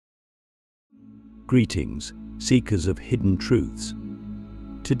Greetings, seekers of hidden truths.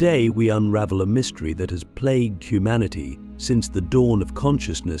 Today we unravel a mystery that has plagued humanity since the dawn of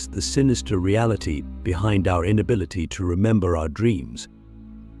consciousness, the sinister reality behind our inability to remember our dreams.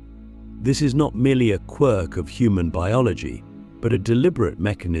 This is not merely a quirk of human biology, but a deliberate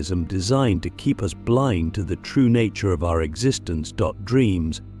mechanism designed to keep us blind to the true nature of our existence.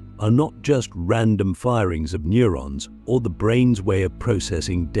 Dreams are not just random firings of neurons or the brain's way of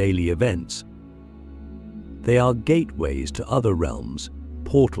processing daily events. They are gateways to other realms,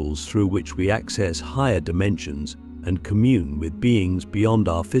 portals through which we access higher dimensions and commune with beings beyond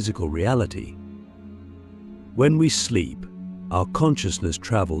our physical reality. When we sleep, our consciousness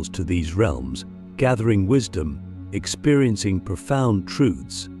travels to these realms, gathering wisdom, experiencing profound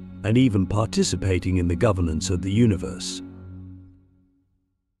truths, and even participating in the governance of the universe.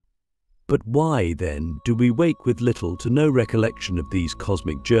 But why, then, do we wake with little to no recollection of these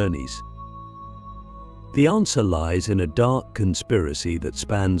cosmic journeys? The answer lies in a dark conspiracy that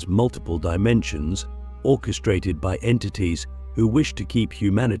spans multiple dimensions, orchestrated by entities who wish to keep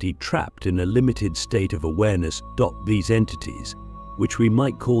humanity trapped in a limited state of awareness. These entities, which we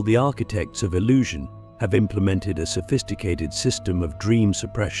might call the architects of illusion, have implemented a sophisticated system of dream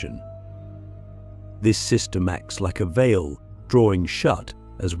suppression. This system acts like a veil, drawing shut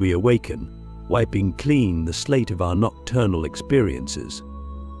as we awaken, wiping clean the slate of our nocturnal experiences.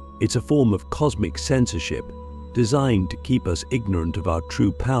 It's a form of cosmic censorship designed to keep us ignorant of our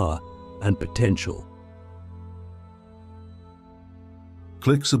true power and potential.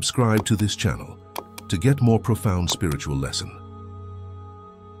 Click subscribe to this channel to get more profound spiritual lesson.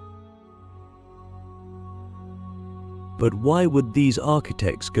 But why would these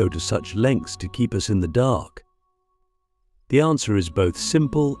architects go to such lengths to keep us in the dark? The answer is both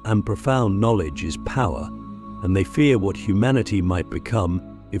simple and profound. Knowledge is power, and they fear what humanity might become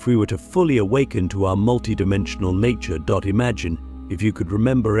if we were to fully awaken to our multidimensional nature. Imagine if you could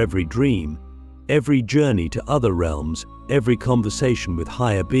remember every dream, every journey to other realms, every conversation with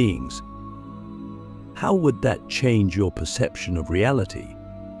higher beings. How would that change your perception of reality?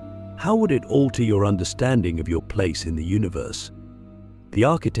 How would it alter your understanding of your place in the universe? The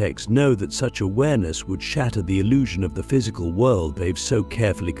architects know that such awareness would shatter the illusion of the physical world they've so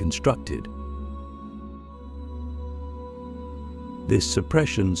carefully constructed. This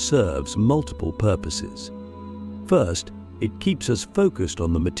suppression serves multiple purposes. First, it keeps us focused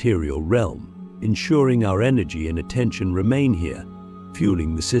on the material realm, ensuring our energy and attention remain here,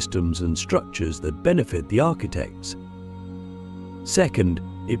 fueling the systems and structures that benefit the architects. Second,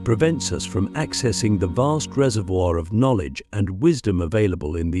 it prevents us from accessing the vast reservoir of knowledge and wisdom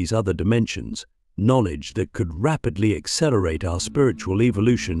available in these other dimensions, knowledge that could rapidly accelerate our spiritual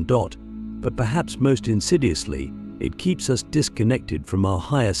evolution. But perhaps most insidiously, it keeps us disconnected from our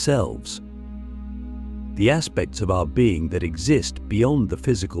higher selves, the aspects of our being that exist beyond the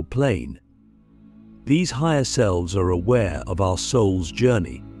physical plane. These higher selves are aware of our soul's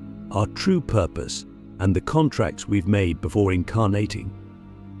journey, our true purpose, and the contracts we've made before incarnating.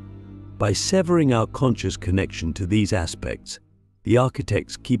 By severing our conscious connection to these aspects, the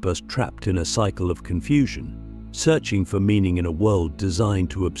architects keep us trapped in a cycle of confusion, searching for meaning in a world designed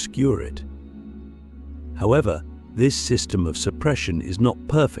to obscure it. However, this system of suppression is not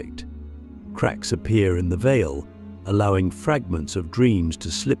perfect. Cracks appear in the veil, allowing fragments of dreams to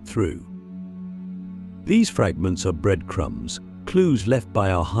slip through. These fragments are breadcrumbs, clues left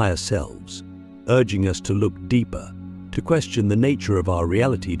by our higher selves, urging us to look deeper, to question the nature of our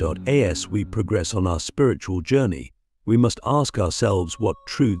reality. As we progress on our spiritual journey, we must ask ourselves what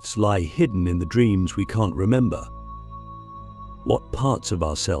truths lie hidden in the dreams we can't remember. What parts of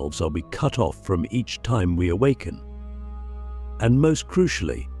ourselves are we cut off from each time we awaken? And most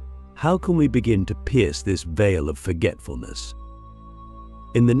crucially, how can we begin to pierce this veil of forgetfulness?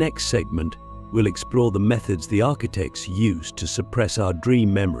 In the next segment, we'll explore the methods the architects use to suppress our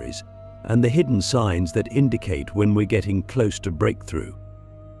dream memories and the hidden signs that indicate when we're getting close to breakthrough.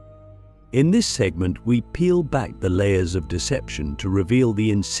 In this segment, we peel back the layers of deception to reveal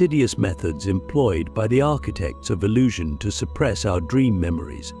the insidious methods employed by the architects of illusion to suppress our dream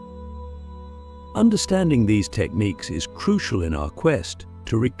memories. Understanding these techniques is crucial in our quest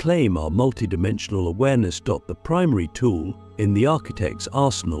to reclaim our multidimensional awareness. The primary tool in the architect's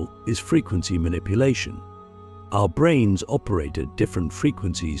arsenal is frequency manipulation. Our brains operate at different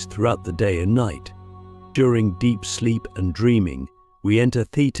frequencies throughout the day and night. During deep sleep and dreaming, we enter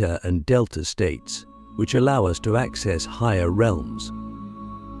theta and delta states, which allow us to access higher realms.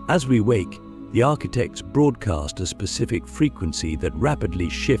 As we wake, the architects broadcast a specific frequency that rapidly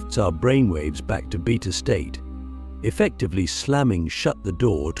shifts our brainwaves back to beta state. effectively slamming shut the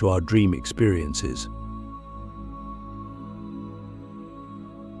door to our dream experiences.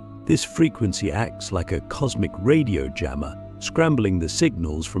 This frequency acts like a cosmic radio jammer, scrambling the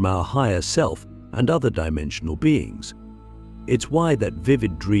signals from our higher self and other dimensional beings. It's why that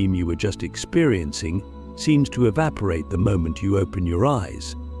vivid dream you were just experiencing seems to evaporate the moment you open your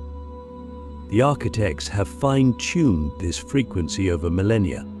eyes. The architects have fine-tuned this frequency over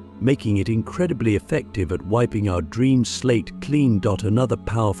millennia, making it incredibly effective at wiping our dream slate clean. Another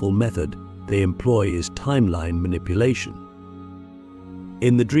powerful method they employ is timeline manipulation.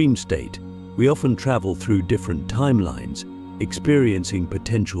 In the dream state, we often travel through different timelines, experiencing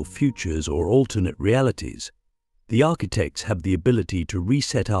potential futures or alternate realities. The architects have the ability to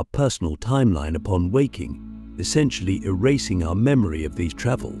reset our personal timeline upon waking, essentially erasing our memory of these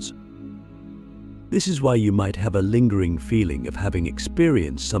travels. This is why you might have a lingering feeling of having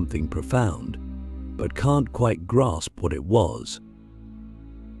experienced something profound, but can't quite grasp what it was.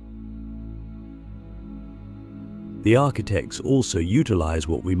 The architects also utilize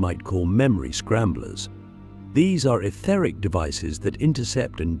what we might call memory scramblers. These are etheric devices that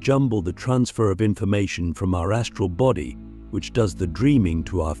intercept and jumble the transfer of information from our astral body, which does the dreaming,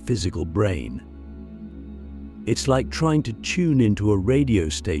 to our physical brain. It's like trying to tune into a radio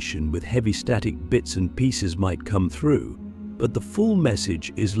station with heavy static bits and pieces might come through, but the full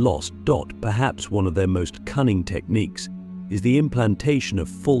message is lost. Perhaps one of their most cunning techniques is the implantation of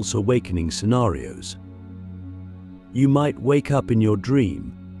false awakening scenarios. You might wake up in your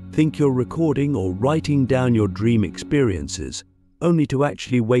dream, think you're recording or writing down your dream experiences, only to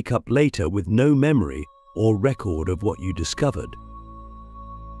actually wake up later with no memory or record of what you discovered.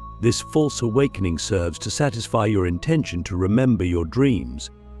 This false awakening serves to satisfy your intention to remember your dreams,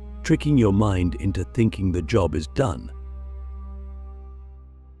 tricking your mind into thinking the job is done.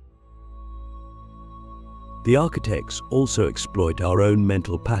 The architects also exploit our own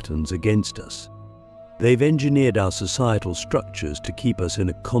mental patterns against us. They've engineered our societal structures to keep us in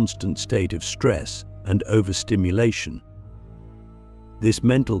a constant state of stress and overstimulation. This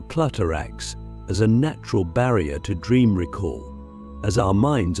mental clutter acts as a natural barrier to dream recall, as our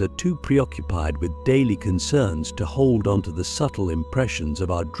minds are too preoccupied with daily concerns to hold on to the subtle impressions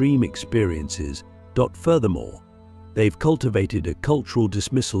of our dream experiences. Furthermore, they've cultivated a cultural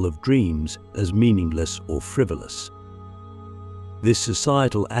dismissal of dreams as meaningless or frivolous. This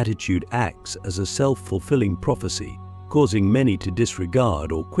societal attitude acts as a self-fulfilling prophecy, causing many to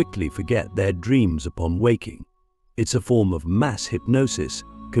disregard or quickly forget their dreams upon waking. It's a form of mass hypnosis,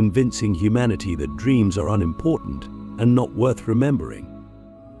 convincing humanity that dreams are unimportant and not worth remembering.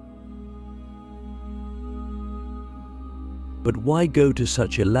 But why go to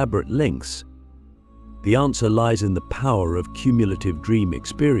such elaborate lengths? The answer lies in the power of cumulative dream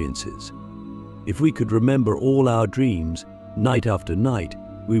experiences. If we could remember all our dreams, night after night,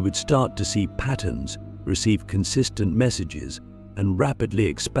 we would start to see patterns, receive consistent messages, and rapidly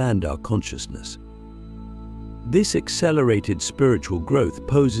expand our consciousness. This accelerated spiritual growth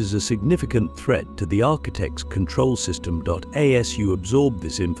poses a significant threat to the architect's control system. As you absorb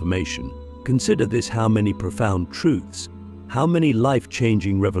this information, consider this: how many profound truths, how many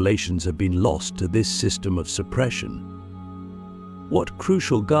life-changing revelations have been lost to this system of suppression? What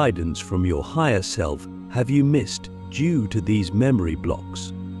crucial guidance from your higher self have you missed due to these memory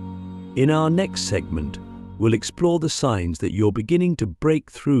blocks? In our next segment, we'll explore the signs that you're beginning to break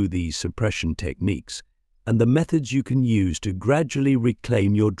through these suppression techniques and the methods you can use to gradually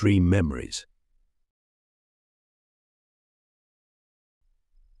reclaim your dream memories.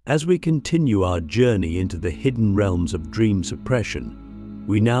 As we continue our journey into the hidden realms of dream suppression,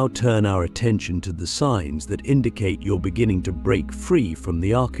 we now turn our attention to the signs that indicate you're beginning to break free from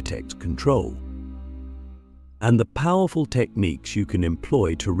the architect's control, and the powerful techniques you can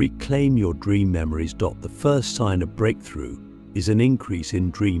employ to reclaim your dream memories. The first sign of breakthrough is an increase in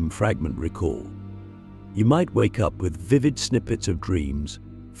dream fragment recall. You might wake up with vivid snippets of dreams,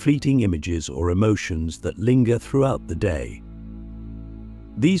 fleeting images or emotions that linger throughout the day.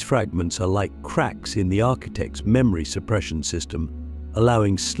 These fragments are like cracks in the architect's memory suppression system,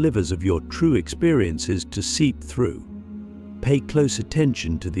 allowing slivers of your true experiences to seep through. Pay close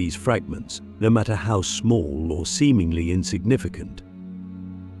attention to these fragments, no matter how small or seemingly insignificant.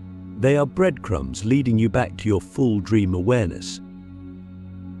 They are breadcrumbs leading you back to your full dream awareness.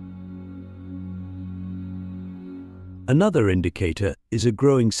 Another indicator is a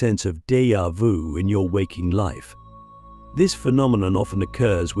growing sense of déjà vu in your waking life. This phenomenon often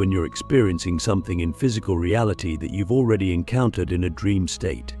occurs when you're experiencing something in physical reality that you've already encountered in a dream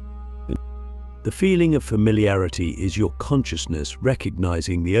state. The feeling of familiarity is your consciousness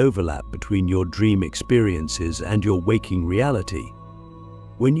recognizing the overlap between your dream experiences and your waking reality.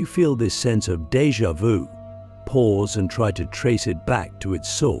 When you feel this sense of déjà vu, pause and try to trace it back to its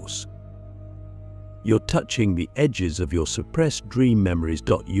source. You're touching the edges of your suppressed dream memories.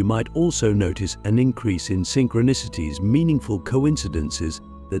 You might also notice an increase in synchronicities, meaningful coincidences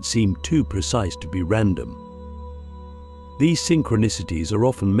that seem too precise to be random. These synchronicities are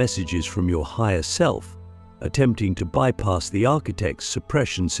often messages from your higher self, attempting to bypass the architect's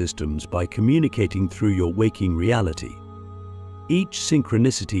suppression systems by communicating through your waking reality. Each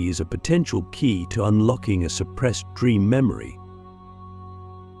synchronicity is a potential key to unlocking a suppressed dream memory.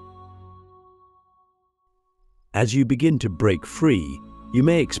 As you begin to break free, you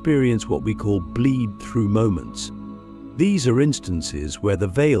may experience what we call bleed-through moments. These are instances where the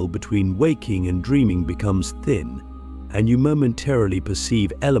veil between waking and dreaming becomes thin, and you momentarily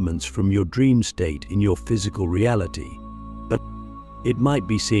perceive elements from your dream state in your physical reality. But it might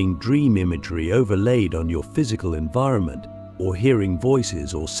be seeing dream imagery overlaid on your physical environment, or hearing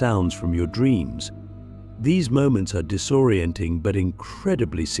voices or sounds from your dreams. These moments are disorienting but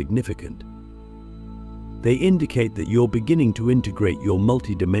incredibly significant. They indicate that you're beginning to integrate your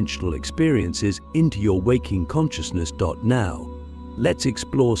multidimensional experiences into your waking consciousness. Now, let's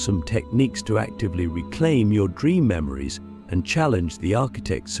explore some techniques to actively reclaim your dream memories and challenge the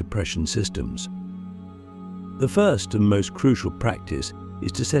architect's suppression systems. The first and most crucial practice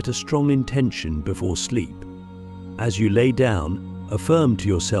is to set a strong intention before sleep. As you lay down, affirm to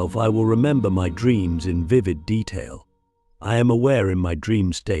yourself, "I will remember my dreams in vivid detail. I am aware in my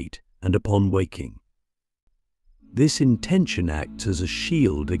dream state and upon waking." This intention acts as a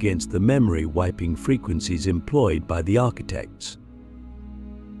shield against the memory-wiping frequencies employed by the architects.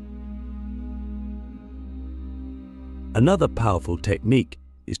 Another powerful technique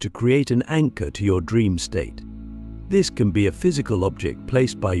is to create an anchor to your dream state. This can be a physical object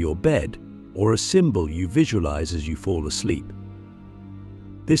placed by your bed or a symbol you visualize as you fall asleep.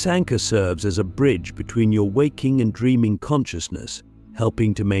 This anchor serves as a bridge between your waking and dreaming consciousness,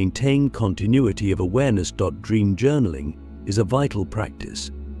 helping to maintain continuity of awareness. Dream journaling is a vital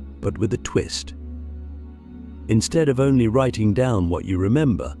practice, but with a twist. Instead of only writing down what you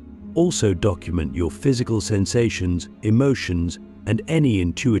remember, also document your physical sensations, emotions, and any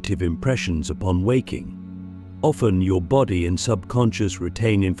intuitive impressions upon waking. Often your body and subconscious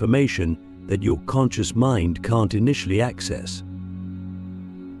retain information that your conscious mind can't initially access.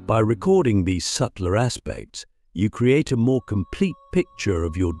 By recording these subtler aspects, you create a more complete picture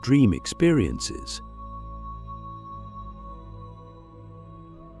of your dream experiences.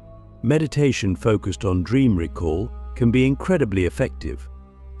 Meditation focused on dream recall can be incredibly effective.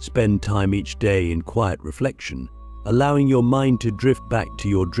 Spend time each day in quiet reflection, allowing your mind to drift back to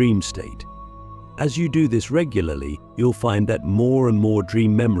your dream state. As you do this regularly, you'll find that more and more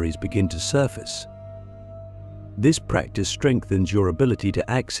dream memories begin to surface. This practice strengthens your ability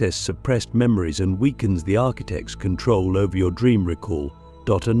to access suppressed memories and weakens the architect's control over your dream recall.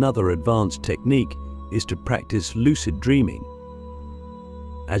 Another advanced technique is to practice lucid dreaming.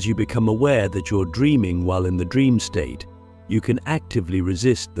 As you become aware that you're dreaming while in the dream state, you can actively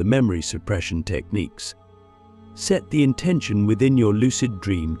resist the memory suppression techniques. Set the intention within your lucid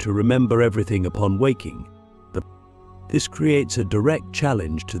dream to remember everything upon waking. This creates a direct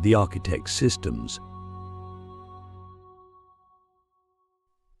challenge to the architect's systems.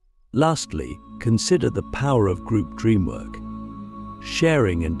 Lastly, consider the power of group dreamwork.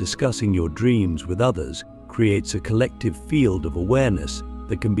 Sharing and discussing your dreams with others creates a collective field of awareness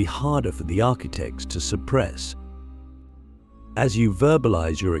that can be harder for the architects to suppress. As you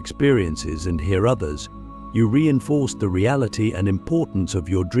verbalize your experiences and hear others, you reinforce the reality and importance of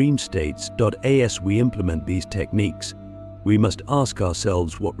your dream states. As we implement these techniques, we must ask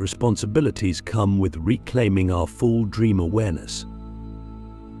ourselves what responsibilities come with reclaiming our full dream awareness.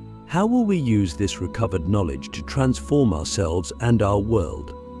 How will we use this recovered knowledge to transform ourselves and our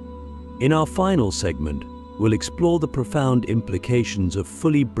world? In our final segment, we'll explore the profound implications of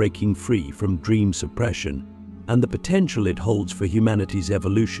fully breaking free from dream suppression and the potential it holds for humanity's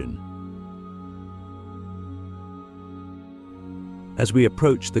evolution. As we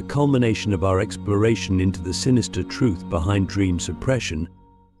approach the culmination of our exploration into the sinister truth behind dream suppression,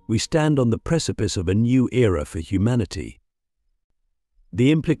 we stand on the precipice of a new era for humanity.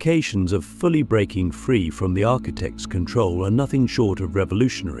 The implications of fully breaking free from the architect's control are nothing short of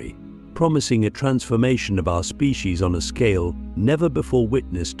revolutionary, promising a transformation of our species on a scale never before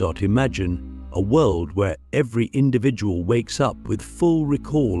witnessed. Imagine a world where every individual wakes up with full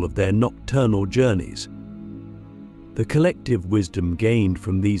recall of their nocturnal journeys. The collective wisdom gained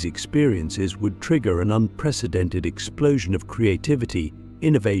from these experiences would trigger an unprecedented explosion of creativity,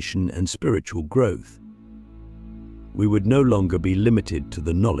 innovation, and spiritual growth. We would no longer be limited to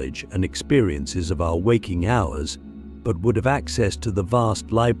the knowledge and experiences of our waking hours, but would have access to the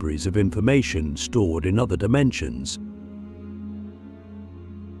vast libraries of information stored in other dimensions.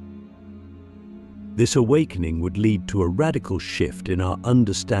 This awakening would lead to a radical shift in our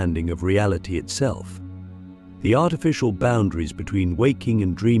understanding of reality itself. The artificial boundaries between waking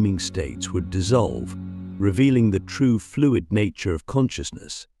and dreaming states would dissolve, revealing the true fluid nature of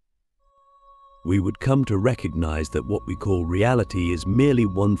consciousness. We would come to recognize that what we call reality is merely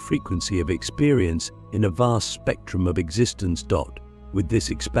one frequency of experience in a vast spectrum of existence. With this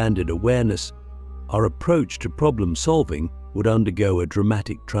expanded awareness, our approach to problem solving would undergo a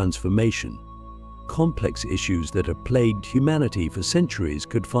dramatic transformation. Complex issues that have plagued humanity for centuries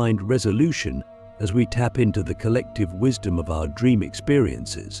could find resolution as we tap into the collective wisdom of our dream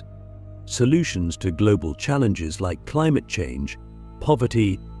experiences. Solutions to global challenges like climate change,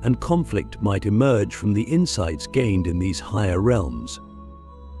 poverty, and conflict might emerge from the insights gained in these higher realms.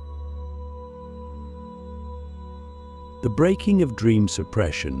 The breaking of dream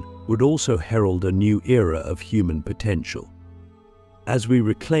suppression would also herald a new era of human potential. As we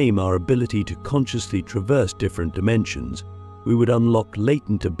reclaim our ability to consciously traverse different dimensions, we would unlock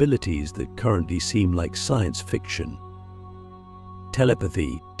latent abilities that currently seem like science fiction.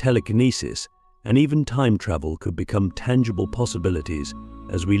 Telepathy, telekinesis, and even time travel could become tangible possibilities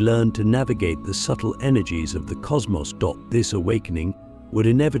as we learn to navigate the subtle energies of the cosmos. This awakening would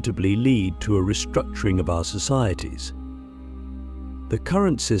inevitably lead to a restructuring of our societies. The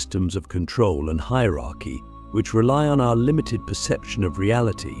current systems of control and hierarchy, which rely on our limited perception of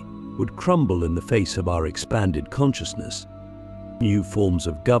reality, would crumble in the face of our expanded consciousness. New forms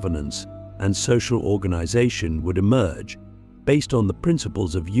of governance and social organization would emerge based on the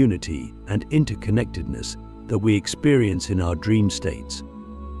principles of unity and interconnectedness that we experience in our dream states.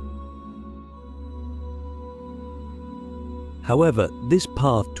 However, this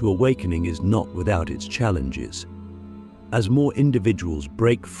path to awakening is not without its challenges. As more individuals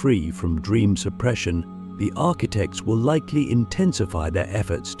break free from dream suppression, the architects will likely intensify their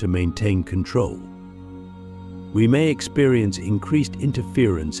efforts to maintain control. We may experience increased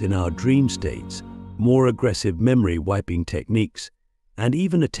interference in our dream states, more aggressive memory wiping techniques, and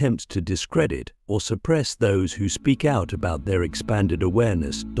even attempts to discredit or suppress those who speak out about their expanded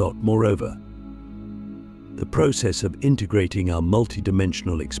awareness. Moreover, the process of integrating our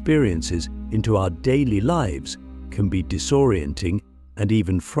multidimensional experiences into our daily lives can be disorienting and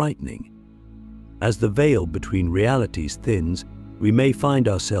even frightening. As the veil between realities thins, we may find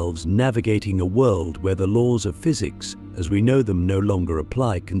ourselves navigating a world where the laws of physics, as we know them, no longer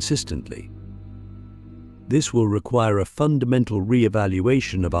apply consistently. This will require a fundamental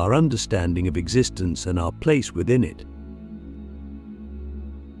re-evaluation of our understanding of existence and our place within it.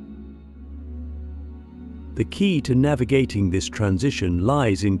 The key to navigating this transition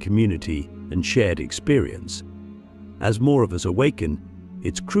lies in community and shared experience. As more of us awaken,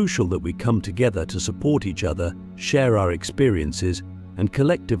 it's crucial that we come together to support each other, share our experiences, and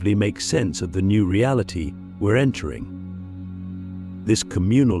collectively make sense of the new reality we're entering. This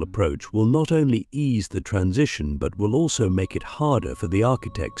communal approach will not only ease the transition, but will also make it harder for the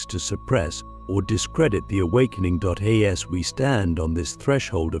architects to suppress or discredit the awakening. As we stand on this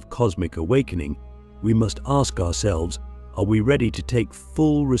threshold of cosmic awakening, we must ask ourselves, are we ready to take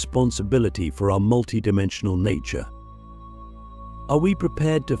full responsibility for our multidimensional nature? Are we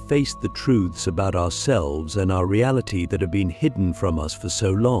prepared to face the truths about ourselves and our reality that have been hidden from us for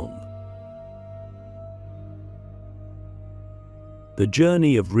so long? The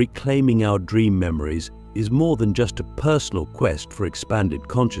journey of reclaiming our dream memories is more than just a personal quest for expanded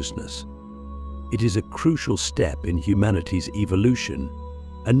consciousness. It is a crucial step in humanity's evolution,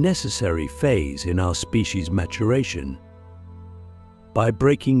 a necessary phase in our species' maturation. By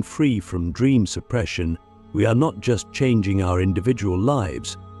breaking free from dream suppression, we are not just changing our individual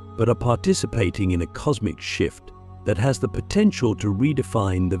lives, but are participating in a cosmic shift that has the potential to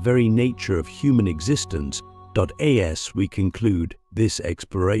redefine the very nature of human existence. As we conclude this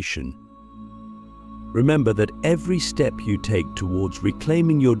exploration, remember that every step you take towards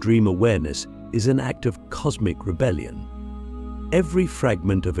reclaiming your dream awareness is an act of cosmic rebellion. Every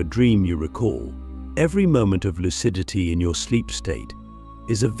fragment of a dream you recall, every moment of lucidity in your sleep state,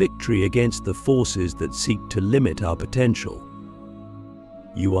 is a victory against the forces that seek to limit our potential.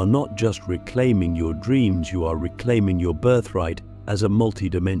 You are not just reclaiming your dreams, you are reclaiming your birthright as a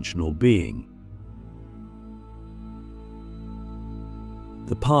multidimensional being.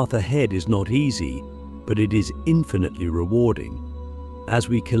 The path ahead is not easy, but it is infinitely rewarding. As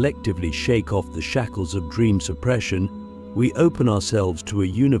we collectively shake off the shackles of dream suppression, we open ourselves to a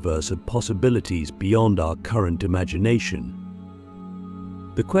universe of possibilities beyond our current imagination.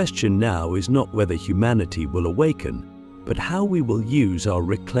 The question now is not whether humanity will awaken, but how we will use our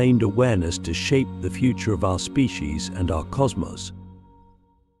reclaimed awareness to shape the future of our species and our cosmos.